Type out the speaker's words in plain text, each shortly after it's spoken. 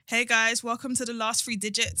Hey guys, welcome to the last 3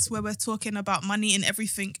 digits where we're talking about money and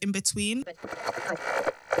everything in between.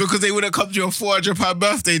 Because they wouldn't come to your £400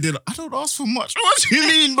 birthday dinner. I don't ask for much. What do you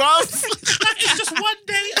mean, bruv? It's just one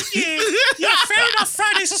day a year. Yeah, fair enough.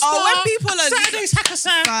 Friday's a spa. Oh, when people are Saturday's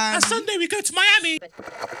Hakkasan. And Sunday we go to Miami.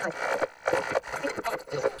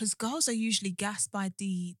 Because girls are usually gassed by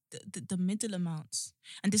the middle amounts.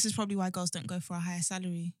 And this is probably why girls don't go for a higher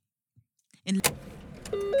salary.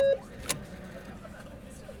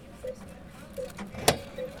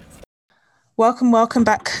 Welcome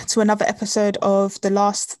back to another episode of The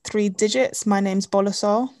Last 3 Digits. My name's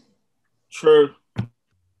Bolasol. True.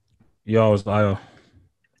 Yo, it's Ayo.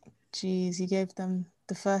 Jeez, you gave them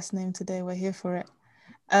the first name today. We're here for it.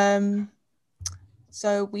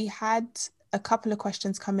 So we had a couple of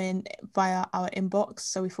questions come in via our inbox,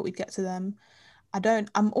 so we thought we'd get to them.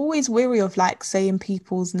 I'm always weary of saying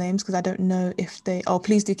people's names because I don't know if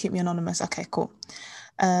please do keep me anonymous. Okay, cool.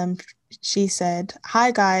 She said,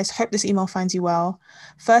 "Hi guys, hope this email finds you well.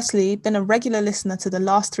 Firstly, been a regular listener to the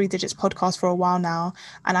Last 3 Digits podcast for a while now,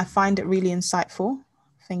 and I find it really insightful.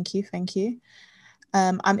 Thank you.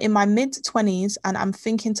 I'm in my mid-20s and I'm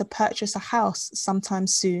thinking to purchase a house sometime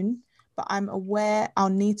soon, but I'm aware I'll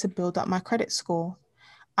need to build up my credit score.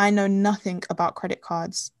 I know nothing about credit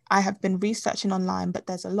cards. I have been researching online, but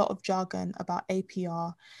there's a lot of jargon about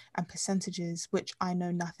APR and percentages, which I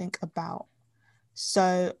know nothing about.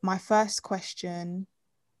 So her first question,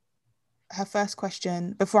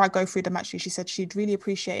 before I go through them actually, she said she'd really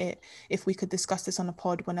appreciate it if we could discuss this on a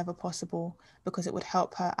pod whenever possible, because it would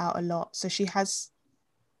help her out a lot. So she has,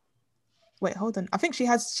 hold on. I think she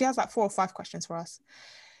has 4 or 5 questions for us.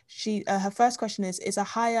 Her first question is a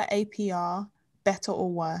higher APR better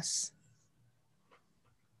or worse?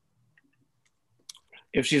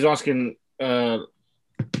 If she's asking, okay,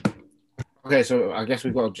 so I guess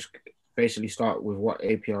we've got to just basically start with what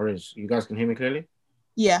APR is. You guys can hear me clearly?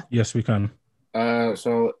 Yeah. Yes, we can.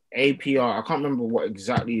 So APR, I can't remember what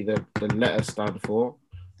exactly the letters stand for.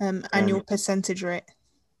 Annual percentage rate.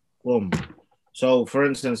 Boom. So for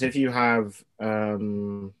instance, if you have 24%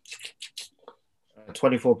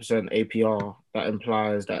 APR, that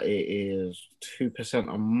implies that it is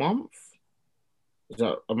 2% a month. Is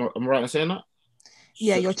that, am I right in saying that?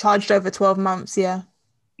 Yeah, you're charged over 12 months, yeah.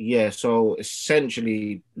 Yeah, so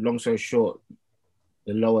essentially, long story short,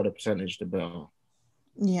 the lower the percentage, the better.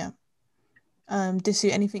 Yeah. Disu,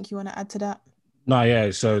 anything you want to add to that? No, yeah.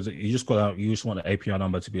 So you just want the APR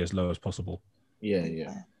number to be as low as possible.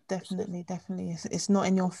 Yeah. Definitely. It's not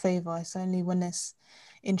in your favor. It's only when there's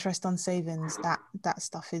interest on savings that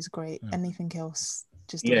stuff is great. Anything else,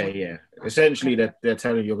 just avoid. Yeah. Essentially, they're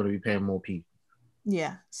telling you you're going to be paying more P.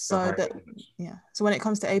 Yeah. So So when it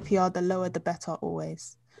comes to APR, the lower the better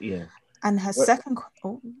always. Yeah. And her second.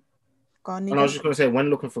 Oh, go on. And I was just going to say, when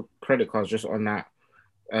looking for credit cards, just on that,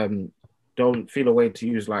 don't feel a way to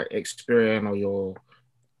use Experian or your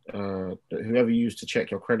whoever you use to check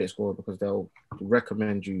your credit score, because they'll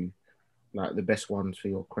recommend you the best ones for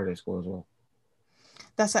your credit score as well.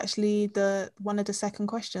 That's actually one of the second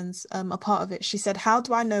questions. A part of it, she said, "How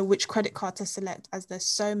do I know which credit card to select, as there's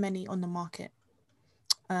so many on the market?"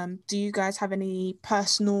 Do you guys have any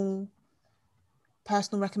personal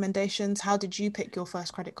recommendations? How did you pick your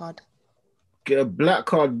first credit card? Get a black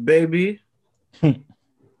card, baby.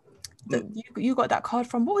 You got that card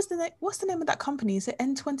from, what's the name of that company? Is it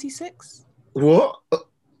N26? What?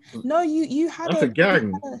 No, you had That's a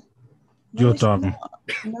gang. You're dumb.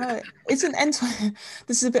 No, isn't N20?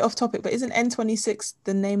 This is a bit off topic, but isn't N26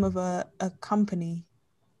 the name of a company,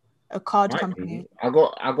 a card company? I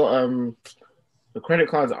got the credit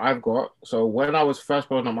cards I've got. So when I was first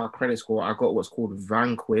building up my credit score, I got what's called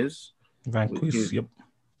Vanquiz. Yep.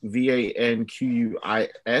 VANQUIS,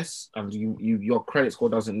 and your credit score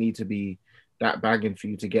doesn't need to be that banging for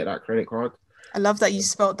you to get that credit card. I love that you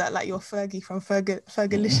spelled that like you're Fergie from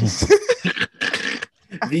Fergalicious.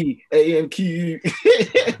 VANQU.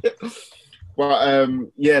 But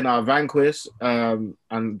Vanquiz,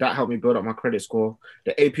 and that helped me build up my credit score.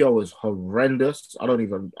 The APR was horrendous. I don't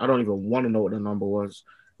even want to know what the number was.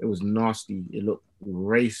 It was nasty. It looked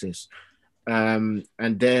racist. And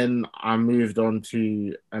then I moved on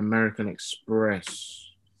to American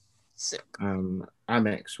Express,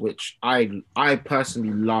 Amex, which I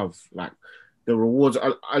personally love. The rewards.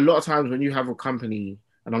 A lot of times when you have a company,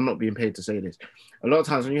 and I'm not being paid to say this, a lot of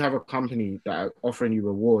times when you have a company that are offering you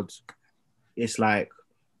rewards, it's 3%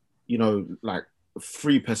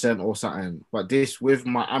 or something. But this, with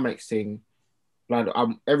my Amex thing,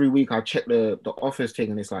 every week I check the offers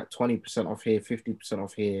thing, and it's 20% off here, 50%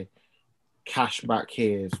 off here. Cashback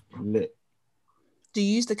here is lit. Do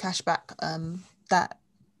you use the cashback that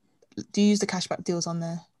do you use the cashback deals on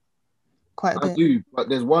there quite a I bit? do, but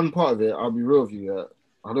there's one part of it. I'll be real with you. Yeah?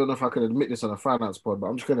 I don't know if I can admit this on a finance pod, but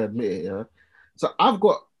I'm just gonna admit it. Yeah. So I've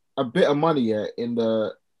got a bit of money in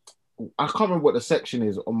the. I can't remember what the section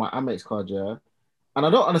is on my Amex card. Yeah, and I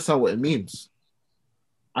don't understand what it means.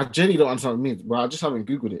 I genuinely don't understand what it means, but I just haven't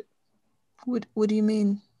googled it. What do you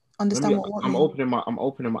mean? Understand what I'm mean?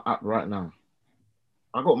 opening my app right now.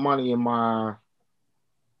 I got money in my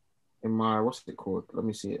what's it called? Let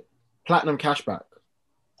me see it. Platinum cashback.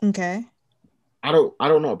 Okay. I don't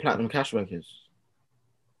know what platinum cashback is.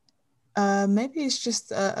 Maybe it's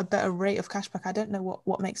just a better rate of cashback. I don't know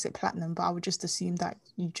what makes it platinum, but I would just assume that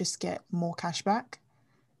you just get more cashback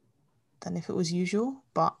than if it was usual,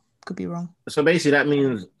 but could be wrong. So basically, that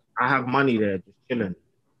means I have money there just chilling.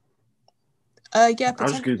 Yeah, I'll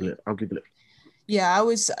just Google potentially. it. I'll Google it. Yeah, I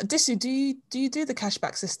was. Disu, do you do the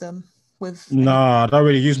cashback system with No, any? I don't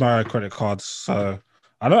really use my credit cards, so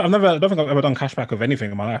I don't think I've ever done cashback of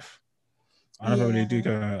anything in my life. I never really do Yeah,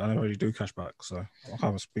 go. I never really do cashback, so I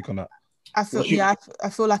can't speak on that. I feel. What you? Yeah, I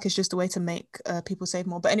feel like it's just a way to make people save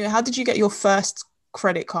more. But anyway, how did you get your first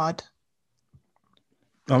credit card?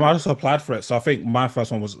 I just applied for it, so I think my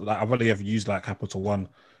first one was like I've only ever used like Capital One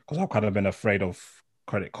because I've kind of been afraid of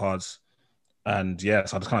credit cards, and yeah,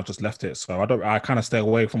 so I just kind of just left it. So I kind of stay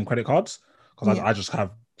away from credit cards because Yeah. I just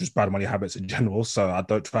have just bad money habits in general, so I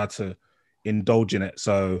don't try to indulge in it.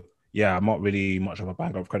 So yeah, I'm not really much of a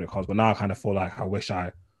banger of credit cards, but now I kind of feel like I wish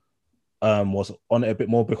I was on it a bit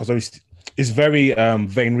more because obviously it's very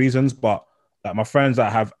vain reasons, but like my friends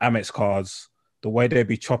that have Amex cards, the way they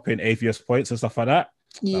be chopping AVS points and stuff like that.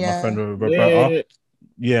 Like my friend Yeah. Roberta, Yeah.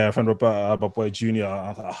 yeah, friend Roberta, my boy Junior. I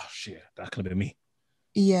was like, oh shit, that could have been me.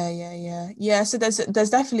 Yeah. So there's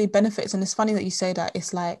definitely benefits, and it's funny that you say that.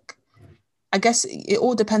 It's like I guess it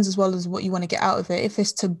all depends as well as what you want to get out of it. If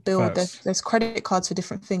it's to build, Facts. there's credit cards for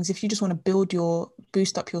different things. If you just want to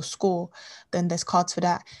boost up your score, then there's cards for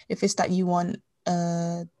that. If it's that you want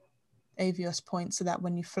AVS points so that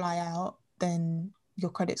when you fly out, then your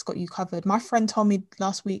credit's got you covered. My friend told me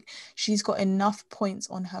last week she's got enough points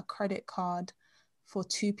on her credit card for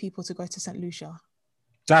 2 people to go to St. Lucia.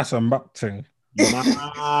 That's a muck thing.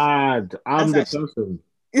 Mad. I'm That's the actually person.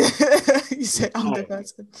 you say I'm the Mad.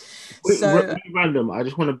 person. Quick, So random. I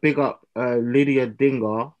just want to big up Lydia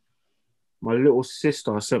Dinger. My little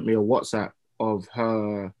sister sent me a WhatsApp of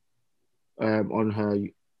her on her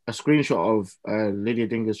a screenshot of Lydia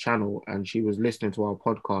Dinger's channel, and she was listening to our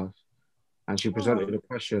podcast, and she presented oh, a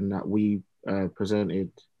question that we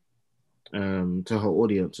presented to her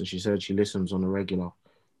audience, and she said she listens on a regular.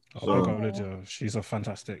 Oh, big So up oh, Lydia. She's yeah,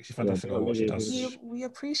 fantastic at what she we does. we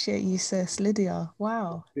appreciate you, sis, Lydia.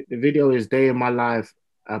 Wow. the video is day in my life,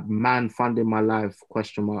 a man funding my life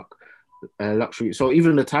question mark luxury. So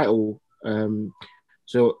even the title,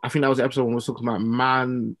 so I think that was the episode when we were talking about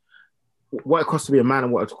man, what it costs to be a man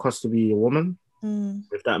and what it costs to be a woman, Mm,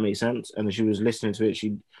 if that makes sense. And she was listening to it.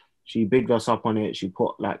 She bigged us up on it. She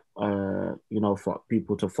put like for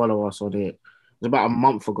people to follow us on it. It was about a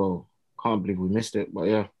month ago. Can't believe we missed it, but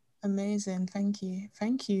yeah. amazing. Thank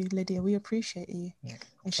you, Lydia. We appreciate you.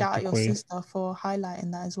 And shout Thank you, out your Queen. sister for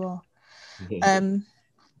highlighting that as well. Yeah. Um,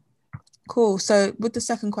 cool. So with the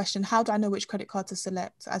second question, how do I know which credit card to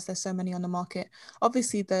select as there's so many on the market?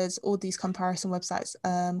 Obviously, there's all these comparison websites,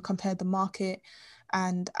 compare the market.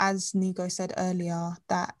 And as Nigo said earlier,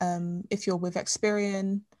 that if you're with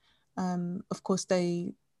Experian, of course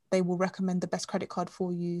they will recommend the best credit card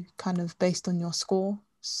for you kind of based on your score.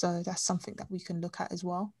 So that's something that we can look at as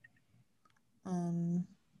well.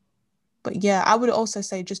 But yeah, I would also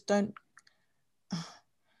say just don't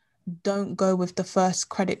go with the first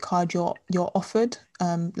credit card you're offered.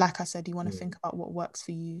 Like I said, you want to think about what works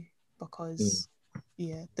for you Mm. because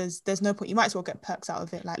yeah, there's no point. You might as well get perks out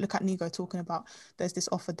of it. Like look at Nigo talking about there's this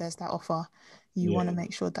offer, there's that offer. You want Yeah. to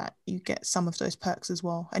make sure that you get some of those perks as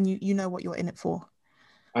well, and you know what you're in it for.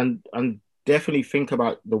 And definitely think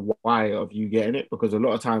about the why of you getting it, because a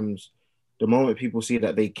lot of times the moment people see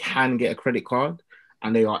that they can get a credit card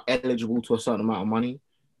and they are eligible to a certain amount of money,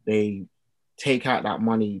 they take out that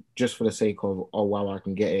money just for the sake of, oh wow, I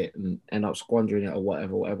can get it, and end up squandering it or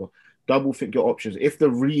whatever. Double think your options. If the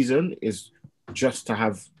reason is just to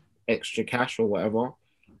have extra cash or whatever,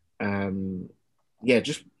 um yeah,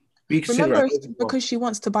 just be Remember, considerate. it's because she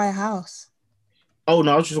wants to buy a house. Oh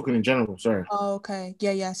no, I was just talking in general, sorry. Oh, okay.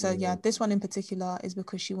 Yeah. So Yeah. yeah, this one in particular is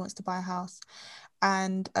because she wants to buy a house.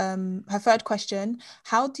 And her third question,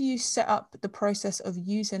 how do you set up the process of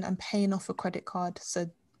using and paying off a credit card? So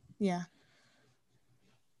yeah.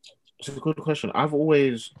 It's a good question. I've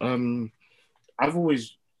always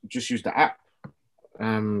just used the app.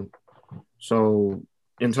 Um, so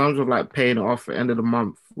in terms of like paying it off at the end of the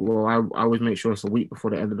month, well, I always make sure it's a week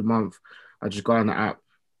before the end of the month. I just go on the app.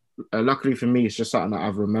 Luckily for me, it's just something that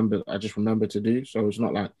I've remembered. I just remember to do. So it's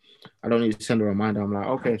not like I don't need to send a reminder. I'm like,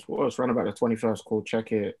 okay, so it's around about the 21st. Cool,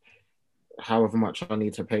 check it. However much I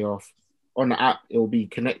need to pay off. On the app, it will be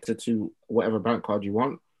connected to whatever bank card you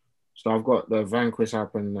want. So I've got the Vanquish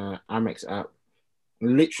app and the Amex app.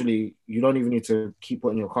 Literally, you don't even need to keep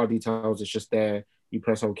putting your card details. It's just there. You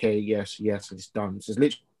press OK, yes, it's done. So it's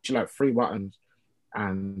literally like 3 buttons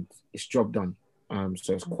and it's job done.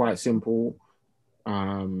 So it's quite simple.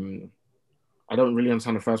 I don't really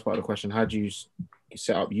understand the first part of the question. How do you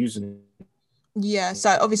set up using it? Yeah,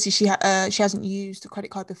 so obviously she hasn't used a credit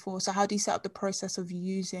card before. So how do you set up the process of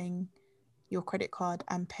using your credit card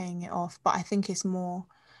and paying it off? But I think it's more,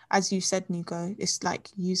 as you said, Nico, it's like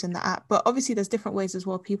using the app. But obviously there's different ways as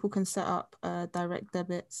well. People can set up direct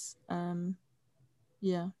debits.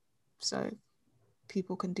 Yeah, so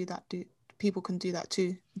people can do that. People can do that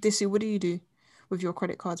too. Dissy, what do you do with your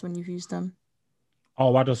credit cards when you've used them?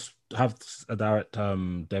 Oh, I just have a direct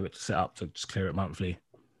debit to set up to just clear it monthly.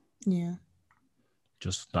 Yeah.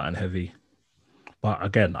 Just nothing heavy. But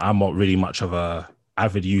again, I'm not really much of a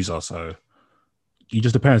avid user, so it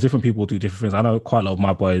just depends. Different people do different things. I know quite a lot of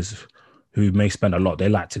my boys who may spend a lot, they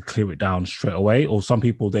like to clear it down straight away. Or some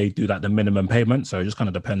people, they do like the minimum payment. So it just kind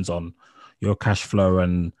of depends on your cash flow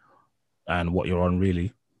and what you're on,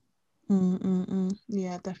 really.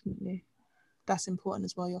 Yeah, definitely. That's important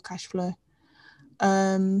as well, your cash flow.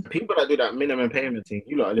 People that do that minimum payment thing,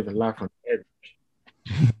 you lot are living life on the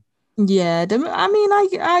edge. Yeah, I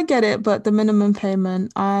mean, I get it, but the minimum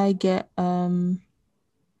payment, I get,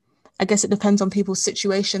 I guess it depends on people's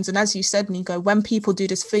situations. And as you said, Nico, when people do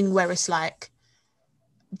this thing where it's like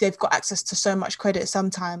they've got access to so much credit,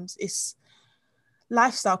 sometimes it's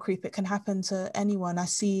lifestyle creep. It can happen to anyone. I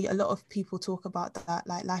see a lot of people talk about that,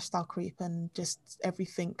 like lifestyle creep and just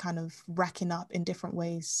everything kind of racking up in different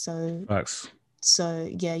ways. So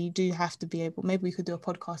yeah, you do have to be able, maybe we could do a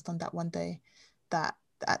podcast on that one day, that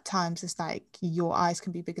at times it's like your eyes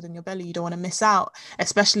can be bigger than your belly. You don't want to miss out,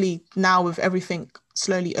 especially now with everything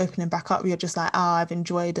slowly opening back up. You're just like, I've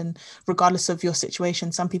enjoyed. And regardless of your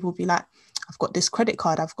situation, some people will be like, I've got this credit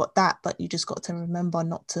card, I've got that, but you just got to remember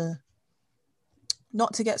not to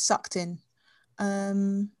get sucked in.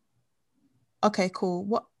 Okay, cool.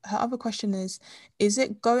 What her other question is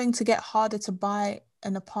it going to get harder to buy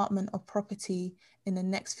an apartment or property in the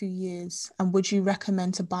next few years? And would you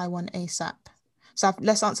recommend to buy one ASAP? So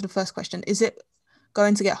let's answer the first question. Is it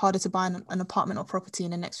going to get harder to buy an apartment or property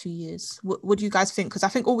in the next few years? What do you guys think? Because I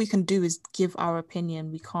think all we can do is give our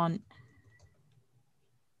opinion. We can't.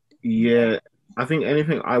 Yeah, I think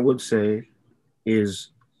anything I would say is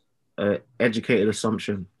educated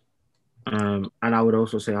assumption. And I would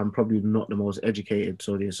also say I'm probably not the most educated,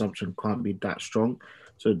 so the assumption can't be that strong.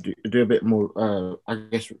 So do a bit more, I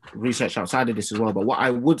guess, research outside of this as well. But what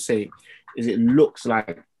I would say is it looks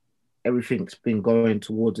like everything's been going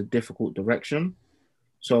towards a difficult direction.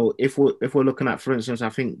 So if we're looking at, for instance, I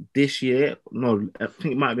think this year, no, I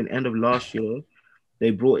think it might have been end of last year, they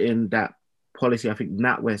brought in that policy, I think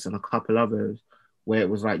NatWest and a couple others, where it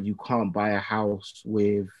was like you can't buy a house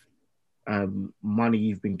with money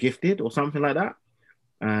you've been gifted or something like that.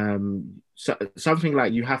 So, something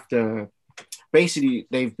like you have to, basically,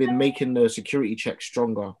 they've been making the security check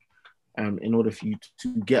stronger in order for you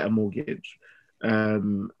to get a mortgage.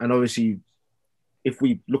 And obviously, if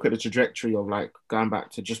we look at the trajectory of like going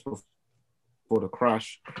back to just before the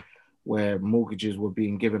crash, where mortgages were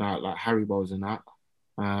being given out like Haribos and that,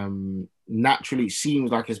 naturally it seems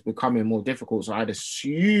like it's becoming more difficult. So I'd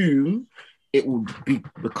assume it will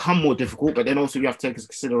become more difficult, but then also you have to take into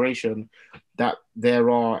consideration that there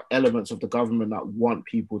are elements of the government that want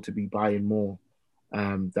people to be buying more,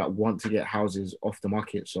 that want to get houses off the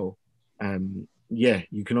market. So yeah,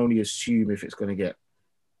 you can only assume if it's going to get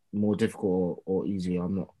more difficult or easier.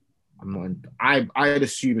 I'd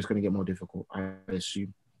assume it's going to get more difficult. I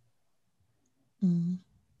assume.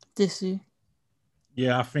 Dissy.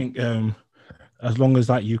 Yeah, I think as long as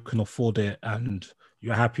that you can afford it and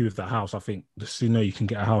you're happy with the house, I think the sooner you can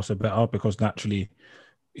get a house, the better, because naturally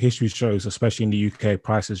history shows, especially in the UK,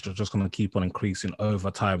 prices are just going to keep on increasing over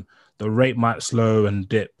time. The rate might slow and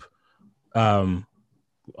dip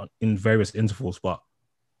in various intervals, but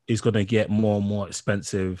it's going to get more and more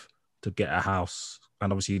expensive to get a house.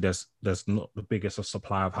 And obviously there's not the biggest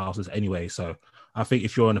supply of houses anyway. So I think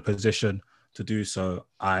if you're in a position to do so,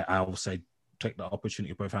 I will say take the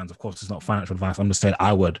opportunity with both hands. Of course, it's not financial advice. I'm just saying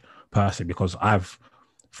I would personally, because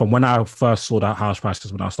from when I first saw that house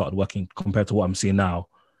prices when I started working compared to what I'm seeing now,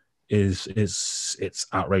 it's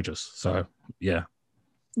outrageous. So yeah.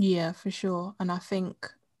 Yeah, for sure. And I think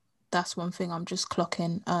that's one thing I'm just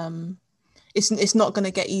clocking. It's not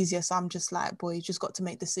gonna get easier. So I'm just like, boy, you just got to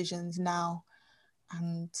make decisions now.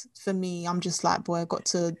 And for me, I'm just like, boy, I got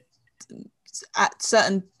to at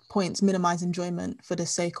certain points minimize enjoyment for the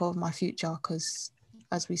sake of my future. Because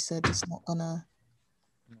as we said, it's not gonna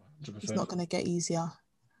get easier.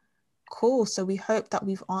 Cool. So we hope that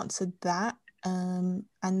we've answered that. And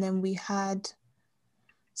then we had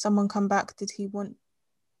someone come back. Did he want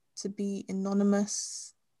to be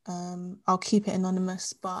anonymous? I'll keep it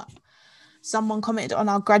anonymous, but someone commented on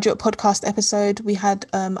our graduate podcast episode we had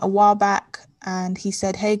a while back, and he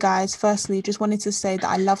said, "Hey guys, firstly, just wanted to say that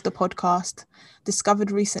I love the podcast,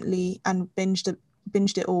 discovered recently and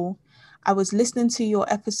binged it all. I was listening to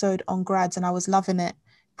your episode on grads and I was loving it.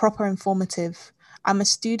 Proper informative. I'm a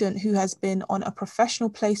student who has been on a professional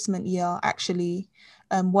placement year, actually,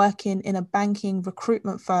 working in a banking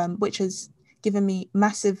recruitment firm, which has given me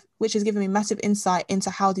massive insight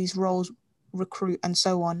into how these roles recruit and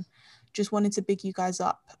so on. Just wanted to big you guys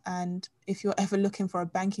up. And if you're ever looking for a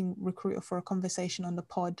banking recruiter for a conversation on the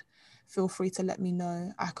pod, feel free to let me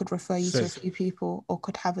know. I could refer you to a few people or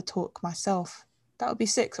could have a talk myself." That would be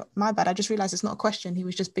sick. My bad. I just realized it's not a question. He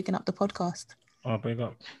was just bigging up the podcast. Oh, big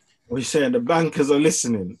up. What you saying? The bankers are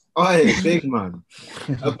listening. Oi, big man.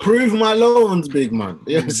 Approve my loans, big man.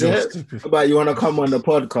 You know what I'm saying? About you want to come on the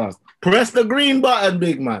podcast. Press the green button,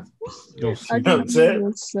 big man. Yo, I you know think what I'm it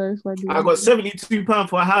was so funny. I got £72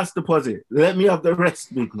 for a house deposit. Let me have the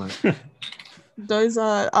rest, big man. Those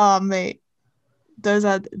are, mate. Those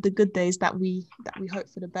are the good days that we hope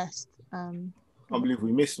for the best. I believe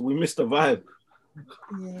we missed the vibe.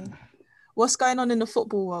 Yeah. What's going on in the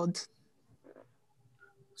football world?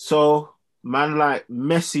 So, man like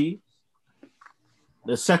Messi,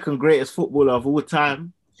 the second greatest footballer of all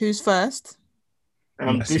time. Who's first?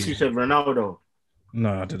 This you said Ronaldo.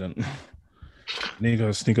 No, I didn't.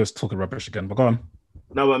 Nigo's talking rubbish again, but go on.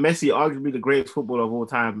 No, but Messi, arguably the greatest footballer of all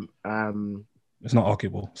time. It's not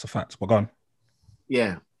arguable. It's a fact, but go on.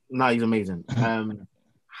 Yeah, no, he's amazing.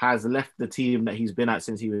 Has left the team that he's been at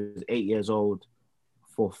since he was 8 years old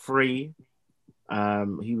for free.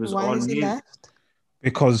 He was Why has he left?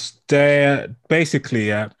 Because they're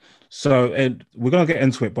basically, so we're going to get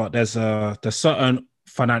into it, but there's certain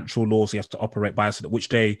financial laws you have to operate by, which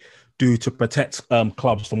they do to protect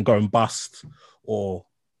clubs from going bust or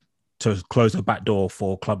to close the back door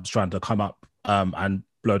for clubs trying to come up and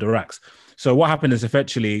blow the racks. So what happened is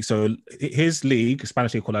eventually, so his league,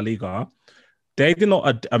 Spanish league called La Liga, they did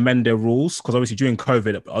not amend their rules because obviously during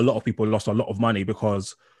COVID, a lot of people lost a lot of money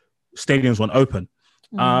because stadiums weren't open.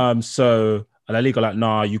 So La Liga like,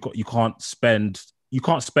 nah, you can't spend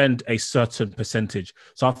a certain percentage.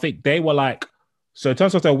 So I think they were like, so in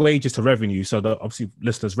terms of their wages to revenue, so the obviously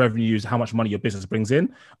listeners, revenues, how much money your business brings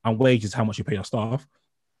in, and wages, how much you pay your staff.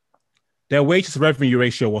 Their wages to revenue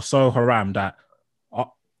ratio was so haram that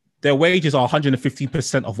their wages are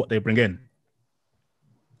 150% of what they bring in.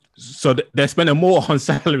 So they're spending more on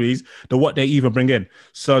salaries than what they even bring in.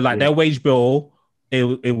 So like their wage bill,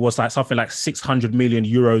 it was like something like 600 million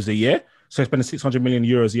euros a year. So they're spending 600 million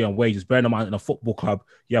euros a year on wages. Bearing in mind, in a football club,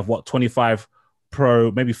 you have 25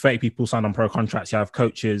 pro, maybe 30 people signed on pro contracts. You have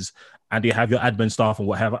coaches and you have your admin staff and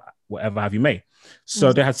whatever have you made.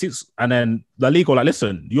 So they had six, and then La Liga like,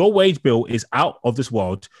 listen, your wage bill is out of this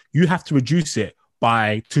world. You have to reduce it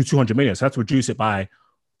by 200 million. So you have to reduce it by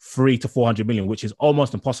 300 to 400 million, which is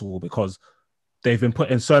almost impossible because they've been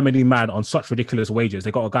putting so many men on such ridiculous wages.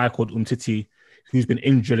 They got a guy called Umtiti who's been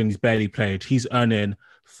injured and he's barely played. He's earning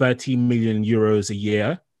 13 million euros a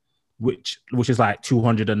year, which is like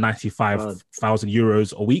 295,000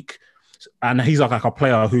 euros a week. And he's like a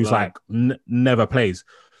player who's like never plays.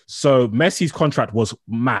 So Messi's contract was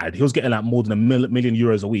mad. He was getting like more than a million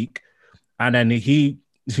euros a week. And then he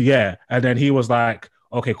was like,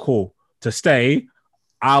 okay, cool. To stay,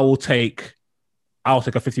 I'll take a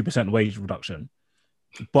 50% wage reduction.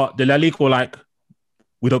 But the La Liga were like,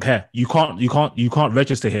 we don't care. You can't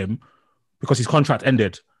register him because his contract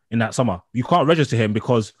ended in that summer. You can't register him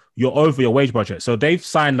because you're over your wage budget. So they've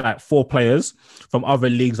signed like 4 players from other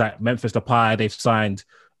leagues like Memphis Depay. They've signed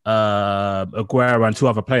Aguero and 2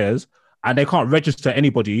 other players, and they can't register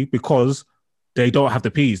anybody because they don't have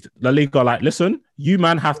the P's. La Liga are like, listen, you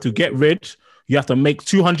man have to get rid. You have to make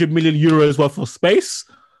 200 million euros worth of space.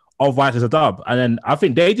 Otherwise, it's a dub. And then I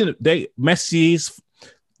think Messi's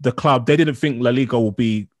the club, they didn't think La Liga will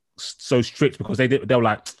be so strict because they were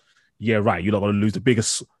like, yeah, right, you're not going to lose the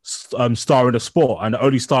biggest star in the sport and the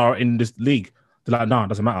only star in this league. They're like, no, it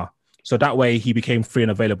doesn't matter. So that way he became free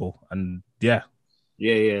and available. And yeah.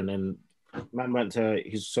 Yeah. And then man went to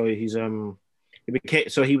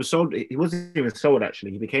He was sold. He wasn't even sold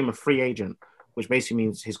actually. He became a free agent, which basically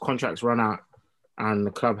means his contract's run out and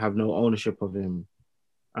the club have no ownership of him.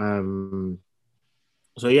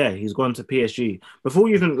 So yeah, he's gone to PSG. Before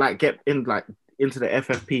you even like get in like into the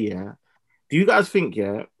FFP, yeah, do you guys think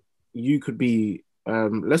you could be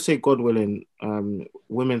let's say God willing,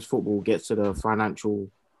 women's football gets to the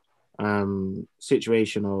financial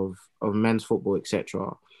situation of men's football,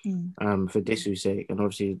 etc. For Disu's sake, and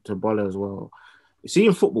obviously to Bola as well. You see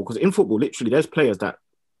in football, because in football, literally, there's players that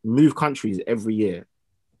move countries every year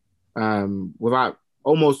without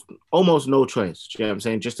almost no choice. Do you know what I'm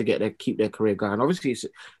saying? Just to keep their career going. Obviously,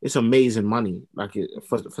 it's amazing money. Like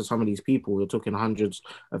for some of these people, you're talking hundreds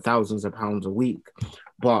of thousands of pounds a week.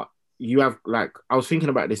 But you have like, I was thinking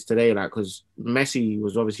about this today, like because Messi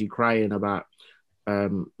was obviously crying about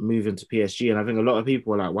moving to PSG, and I think a lot of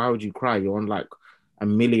people are like, why would you cry? You're on like £1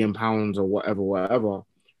 million or whatever.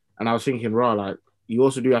 And I was thinking, raw, like you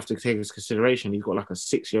also do have to take into consideration he's got like a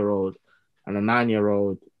 6-year-old and a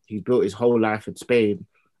 9-year-old. He's built his whole life in Spain,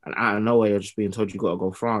 and out of nowhere you're just being told you got to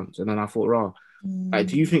go France. And then I thought, raw, like,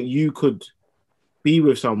 do you think you could be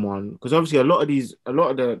with someone? Because obviously a lot of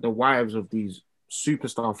the wives of these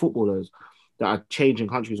superstar footballers that are changing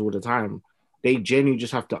countries all the time, they genuinely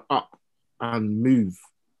just have to up and move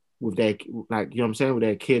with their, like, you know what I'm saying, with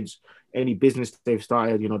their kids, any business they've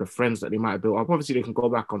started, you know, the friends that they might have built up. Obviously, they can go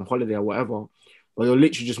back on holiday or whatever, but you're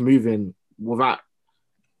literally just moving without,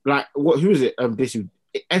 like, who is it?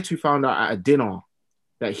 Etu found out at a dinner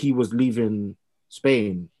that he was leaving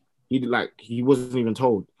Spain. He wasn't even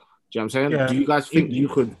told. Do you know what I'm saying? Yeah. Do you guys think you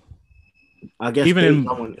could, I guess, even in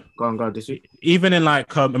someone, go on, Disu. Even in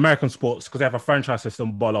like American sports, because they have a franchise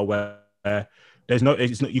system, Bola, where there's no,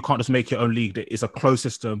 you can't just make your own league. It's a closed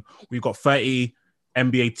system. We've got 30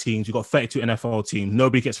 NBA teams, we've got 32 NFL teams.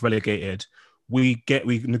 Nobody gets relegated. We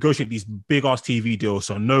negotiate these big ass TV deals,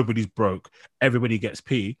 so nobody's broke. Everybody gets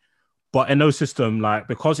P. But in those system, like,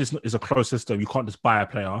 because it's a closed system, you can't just buy a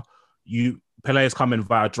player. Players come in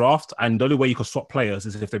via draft, and the only way you can swap players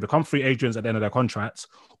is if they become free agents at the end of their contracts,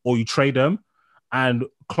 or you trade them. And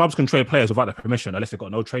clubs can trade players without their permission unless they've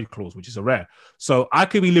got no trade clause, which is a rare. So I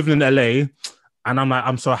could be living in LA, and I'm like,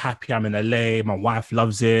 I'm so happy I'm in LA. My wife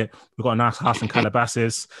loves it. We've got a nice house in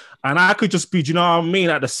Calabasas. And I could just be, do you know what I mean,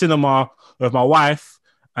 at the cinema with my wife,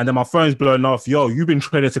 and then my phone's blowing off. Yo, you've been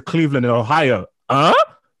traded to Cleveland in Ohio.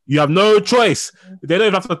 You have no choice. They don't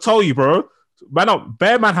even have to tell you, bro.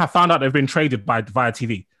 Bear Man have found out they've been traded via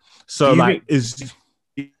TV. So, like,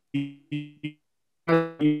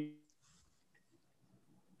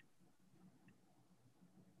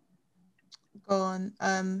 Go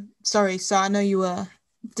on. Sorry. So I know you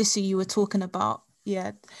were talking about,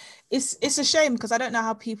 yeah. It's a shame because I don't know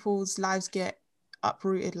how people's lives get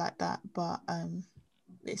uprooted like that, but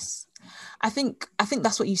I think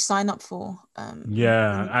that's what you sign up for.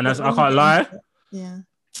 Yeah, and I can't lie. Yeah.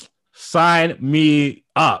 Sign me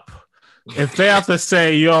up. If they have to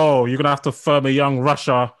say, yo, you're gonna have to firm a young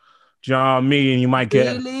Russia, do you know what I mean? You might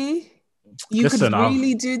get really. You could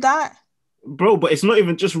really do that, bro. But it's not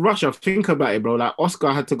even just Russia. Think about it, bro. Like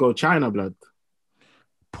Oscar had to go China, blood.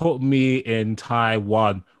 Put me in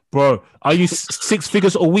Taiwan, bro. Are you 6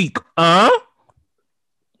 figures a week?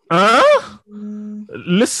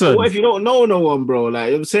 Listen. What if you don't know no one, bro?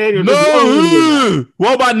 Like I'm saying, you're no.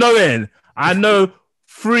 What about knowing? I know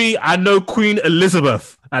Queen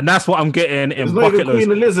Elizabeth, and that's what I'm getting in bucket loads.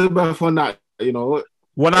 Queen Elizabeth on that, you know.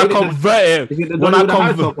 When I convert it,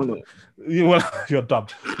 you're dumb.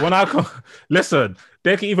 Listen,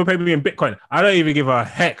 they can even pay me in Bitcoin. I don't even give a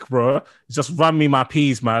heck, bro. Just run me my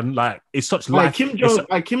peas, man. Like it's such life. Kim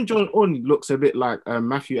Jong-un looks a bit like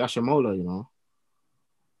Matthew Ashamola, you know.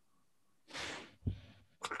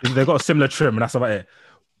 They've got a similar trim, and that's about it.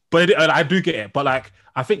 But I do get it. But like,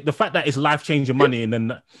 I think the fact that it's life-changing money, and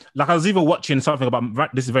then like I was even watching something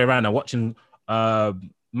about this is very random. Watching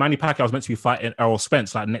Manny Pacquiao was meant to be fighting Errol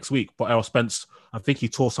Spence like next week, but Errol Spence, I think he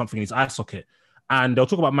tore something in his eye socket. And they'll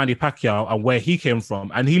talk about Manny Pacquiao and where he came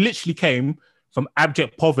from, and he literally came from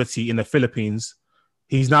abject poverty in the Philippines.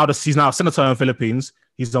 He's now a senator in the Philippines.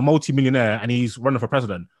 He's a multi-millionaire, and he's running for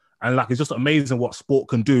president. And like, it's just amazing what sport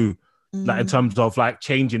can do, like in terms of like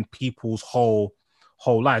changing people's whole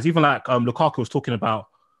lives. Even like Lukaku was talking about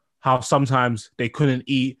how sometimes they couldn't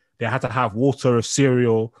eat, they had to have water or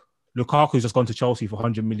cereal. Lukaku's just gone to Chelsea for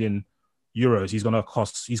 100 million euros. He's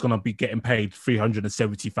gonna be getting paid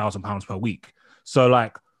 £370,000 per week. So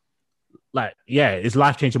like yeah, it's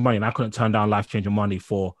life-changing money, and I couldn't turn down life-changing money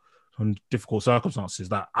for some difficult circumstances.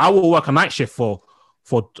 That I will work a night shift for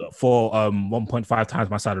 1.5 times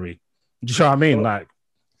my salary. Do you know what I mean? Like,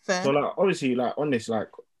 fair. So like obviously like on this, like,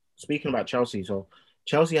 speaking about Chelsea, so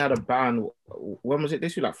Chelsea had a ban. When was it?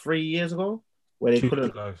 This was like 3 years ago, where they 2 years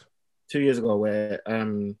couldn't. ago. 2 years ago, where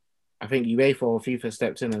I think UEFA or FIFA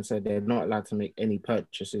stepped in and said they're not allowed to make any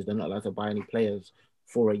purchases. They're not allowed to buy any players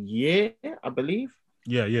for a year, I believe.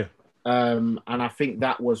 Yeah. And I think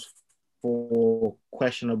that was for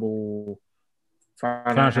questionable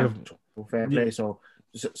Financial. financial fair Yeah. play. So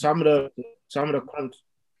some of the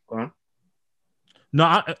go on.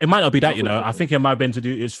 No, it might not be that. Not good. I think it might have been to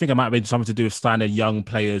do. I think it might have been something to do with signing young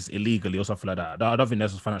players illegally or something like that. I don't think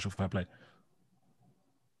that's financial fair play.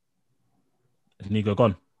 Is Nigo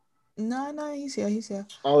gone? No, he's here. He's here.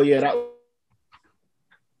 Oh yeah, that.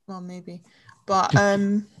 Well, maybe, but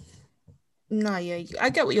no, yeah, I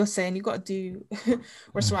get what you're saying. You got to do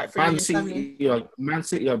what's right for you and your family. Man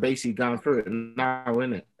City are basically going through it now,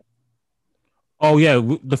 isn't it? Oh yeah,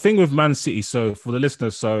 the thing with Man City. So for the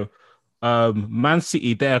listeners, Man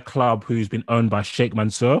City, they're a club who's been owned by Sheikh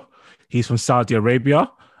Mansour. He's from Saudi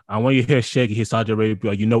Arabia, and when you hear Sheikh, you hear Saudi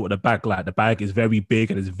Arabia, you know what the bag like. The bag is very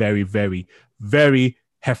big and it's very, very, very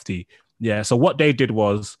hefty. Yeah. So what they did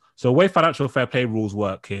was, so the way financial fair play rules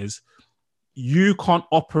work is, you can't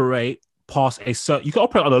operate past a certain. You can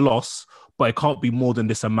operate on a loss, but it can't be more than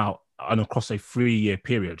this amount and across a 3-year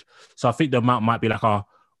period. So I think the amount might be like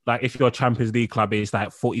if you're a Champions League club, it's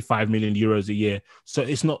like 45 million euros a year. So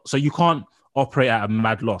it's not, so you can't operate at a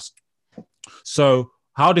mad loss. So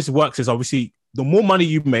how this works is obviously the more money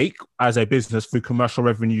you make as a business through commercial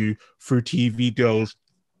revenue, through TV deals,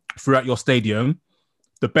 throughout your stadium,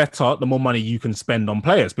 the better, the more money you can spend on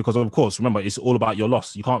players. Because of course, remember, it's all about your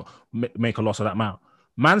loss. You can't make a loss of that amount.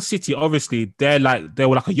 Man City, obviously, they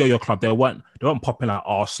were like a yo-yo club. They weren't popping like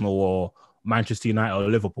Arsenal or Manchester United or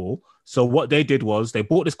Liverpool. So what they did was they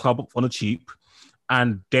bought this club on the cheap,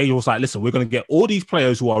 and they was like, listen, we're going to get all these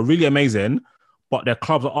players who are really amazing, but their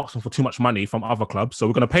clubs are asking for too much money from other clubs. So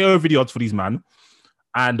we're going to pay over the odds for these man.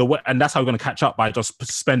 And that's how we're going to catch up, by just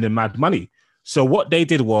spending mad money. So what they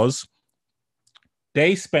did was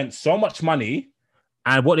they spent so much money.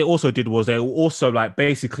 And what they also did was they were also like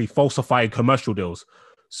basically falsifying commercial deals.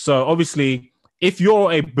 So obviously, if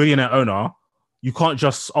you're a billionaire owner, you can't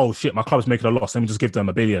just, oh shit, my club's making a loss, let me just give them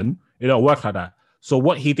 $1 billion. It don't work like that. So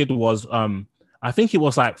what he did was, I think it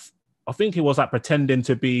was like pretending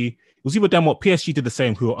to be, it was either them or PSG did the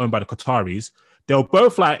same, who were owned by the Qataris. They were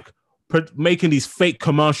both like making these fake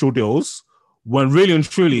commercial deals when really and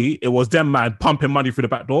truly it was them man pumping money through the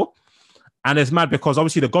back door. And it's mad because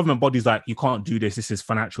obviously the government body's like, you can't do this. This is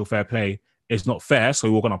financial fair play. It's not fair.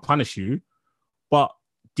 So we're going to punish you. But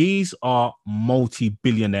these are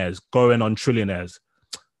multi-billionaires going on trillionaires.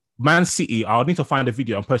 Man City, I'll need to find a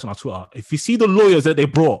video and post it on Twitter. If you see the lawyers that they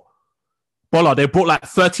brought, Bola, they brought like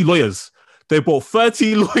 30 lawyers. They brought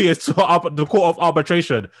 30 lawyers to the court of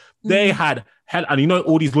arbitration. They had hell, and you know,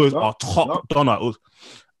 all these lawyers are top donors.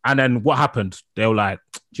 And then what happened? They were like,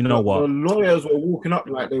 do you know what? The lawyers were walking up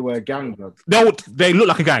like they were a gang. Bro. They look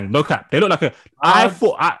like a gang, no cap. They look like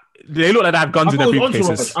they look like they have guns in their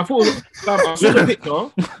briefcases. I saw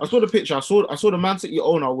the picture. I saw the Man City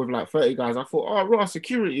owner with like 30 guys. I thought, oh, raw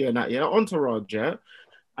security and that, yeah, entourage, yeah.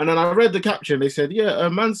 And then I read the caption. They said, yeah,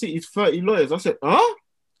 Man City's 30 lawyers. I said, huh?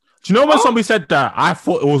 Do you know when somebody said that? I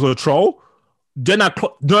thought it was a troll. Then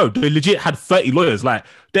no, they legit had 30 lawyers. Like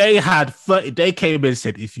they had 30. They came in and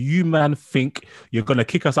said, if you man think you're gonna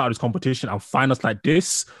kick us out of this competition and find us like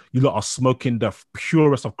this, you lot are smoking the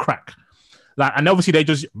purest of crack. Like, and obviously they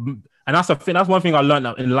just, and that's the thing. That's one thing I learned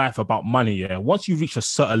in life about money. Yeah, once you reach a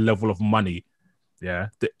certain level of money, yeah,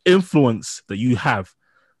 the influence that you have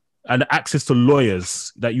and the access to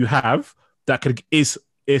lawyers that you have is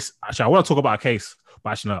actually. I want to talk about a case,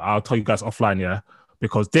 but actually no, I'll tell you guys offline. Yeah.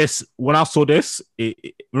 Because when I saw this,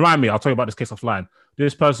 it remind me, I'll tell you about this case offline.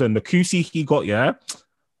 This person, the QC he got, yeah.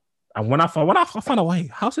 And when I found out, wait,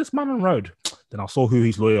 how's this man on road? Then I saw who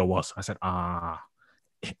his lawyer was. I said,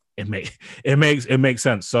 it makes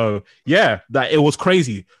sense. So yeah, that it was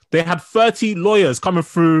crazy. They had 30 lawyers coming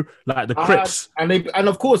through like the Crips. And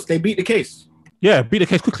of course they beat the case. Yeah, beat the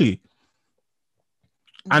case quickly.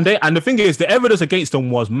 And the thing is, the evidence against them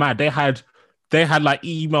was mad. They had like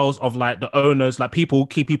emails of like the owners, like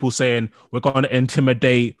key people saying we're going to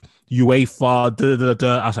intimidate UEFA.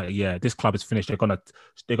 I was like, yeah, this club is finished. They're gonna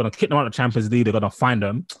kick them out of the Champions League. They're gonna find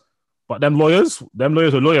them. But them lawyers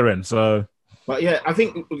are lawyering. So, but yeah, I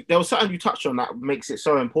think there was something you touched on that makes it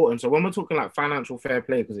so important. So when we're talking like financial fair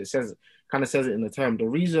play, because it kind of says it in the term, the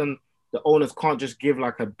reason the owners can't just give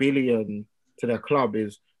like $1 billion to their club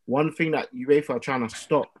is one thing that UEFA are trying to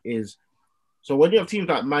stop is. So when you have teams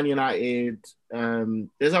like Man United,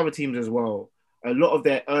 there's other teams as well. A lot of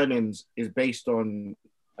their earnings is based on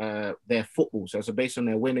their football. So it's based on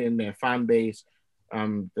their winning, their fan base,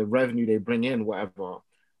 the revenue they bring in, whatever.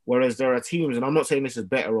 Whereas there are teams, and I'm not saying this is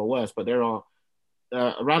better or worse, but there are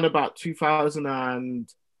around about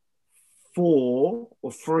 2004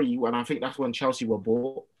 or 3, when I think that's when Chelsea were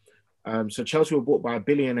bought. So Chelsea were bought by a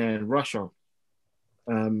billionaire in Russia.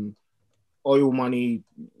 Oil money.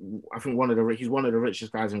 I think he's one of the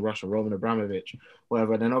richest guys in Russia, Roman Abramovich,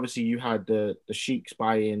 whatever. Then obviously you had the sheiks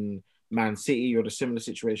buying Man City, or the similar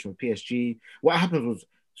situation with PSG. What happened was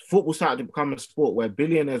football started to become a sport where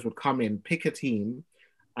billionaires would come in, pick a team,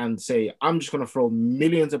 and say, I'm just going to throw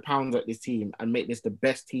millions of pounds at this team and make this the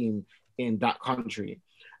best team in that country.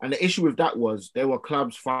 And the issue with that was there were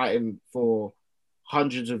clubs fighting for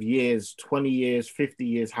hundreds of years, 20 years, 50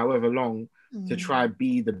 years, however long, to try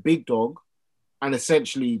be the big dog. And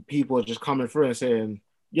essentially people are just coming through and saying,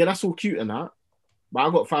 yeah, that's all cute and that, but I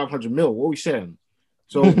got 500 mil. What are we saying?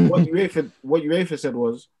 So what UEFA said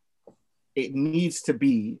was, it needs to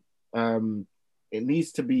be,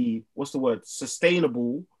 what's the word?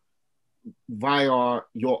 Sustainable via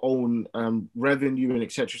your own revenue and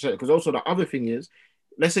etc. Because also the other thing is,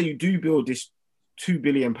 let's say you do build this £2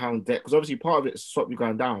 billion debt, because obviously part of it is stop you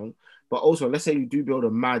going down, but also let's say you do build a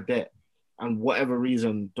mad debt, and whatever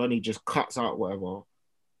reason Donny just cuts out whatever,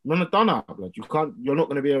 you're not done up. Like you're not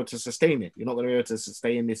going to be able to sustain it. You're not going to be able to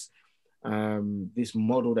sustain this this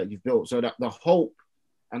model that you've built. So that the hope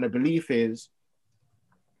and the belief is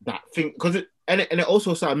that thing, because it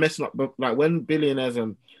also started messing up. But like when billionaires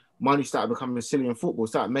and money started becoming silly in football,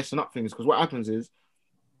 started messing up things. Because what happens is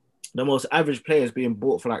the most average players being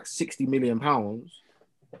bought for like £60 million,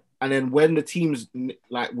 and then when the teams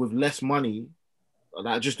like with less money, that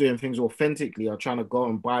are just doing things authentically, are trying to go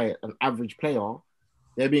and buy an average player,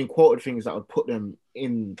 they're being quoted things that would put them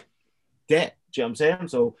in debt. Do you know what I'm saying?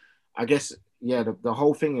 So I guess, yeah, the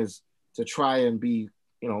whole thing is to try and be,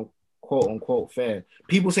 quote unquote fair.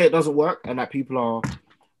 People say it doesn't work and that people are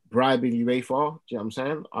bribing UEFA. Do you know what I'm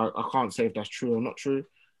saying? I can't say if that's true or not true.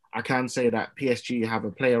 I can say that PSG have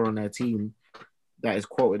a player on their team that is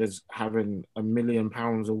quoted as having £1 million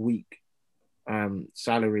a week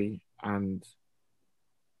salary, and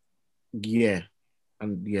you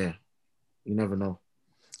never know.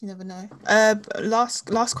 You never know.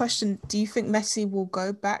 Last question. Do you think Messi will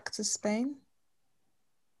go back to Spain?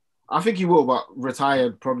 I think he will, but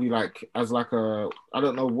retired probably like as like a, I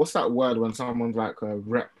don't know, what's that word when someone's like a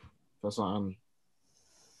rep for something?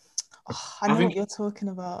 I know what you're talking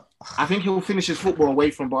about. I think he'll finish his football away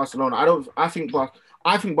from Barcelona. I think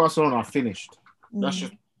Barcelona are finished. That's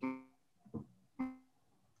just.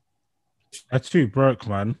 They're too broke,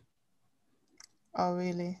 man. Oh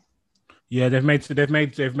really? Yeah, they've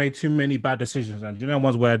made too many bad decisions, and you know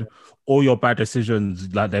ones where all your bad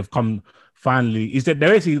decisions, like they've come finally, is that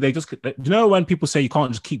they just, you know, when people say you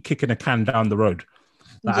can't just keep kicking a can down the road,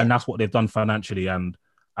 like, and that's what they've done financially. And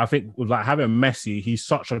I think with like having Messi, he's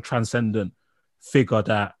such a transcendent figure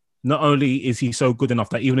that not only is he so good enough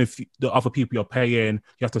that even if the other people you're paying,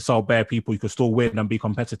 you have to sell bare people, you can still win and be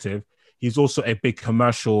competitive. He's also a big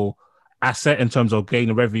commercial asset in terms of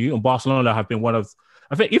gaining revenue. And Barcelona have been one of,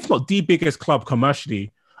 I think, if not the biggest club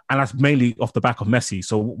commercially, and that's mainly off the back of Messi.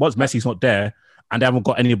 So once Messi's not there and they haven't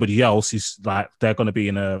got anybody else, it's like they're going to be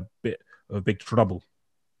in a bit of big trouble.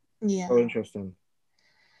 Yeah. Oh, interesting.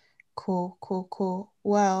 Cool.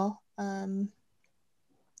 Well,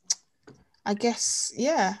 I guess,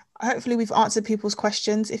 yeah, hopefully we've answered people's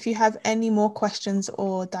questions. If you have any more questions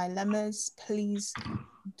or dilemmas, please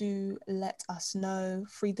do let us know.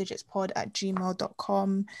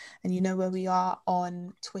 3digitspod@gmail.com, and you know where we are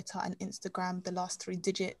on Twitter and Instagram, the last 3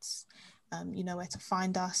 digits. You know where to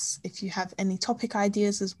find us. If you have any topic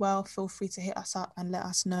ideas as well, feel free to hit us up and let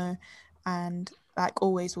us know. And like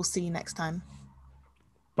always, we'll see you next time.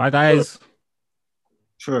 Bye, guys.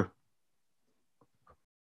 Sure.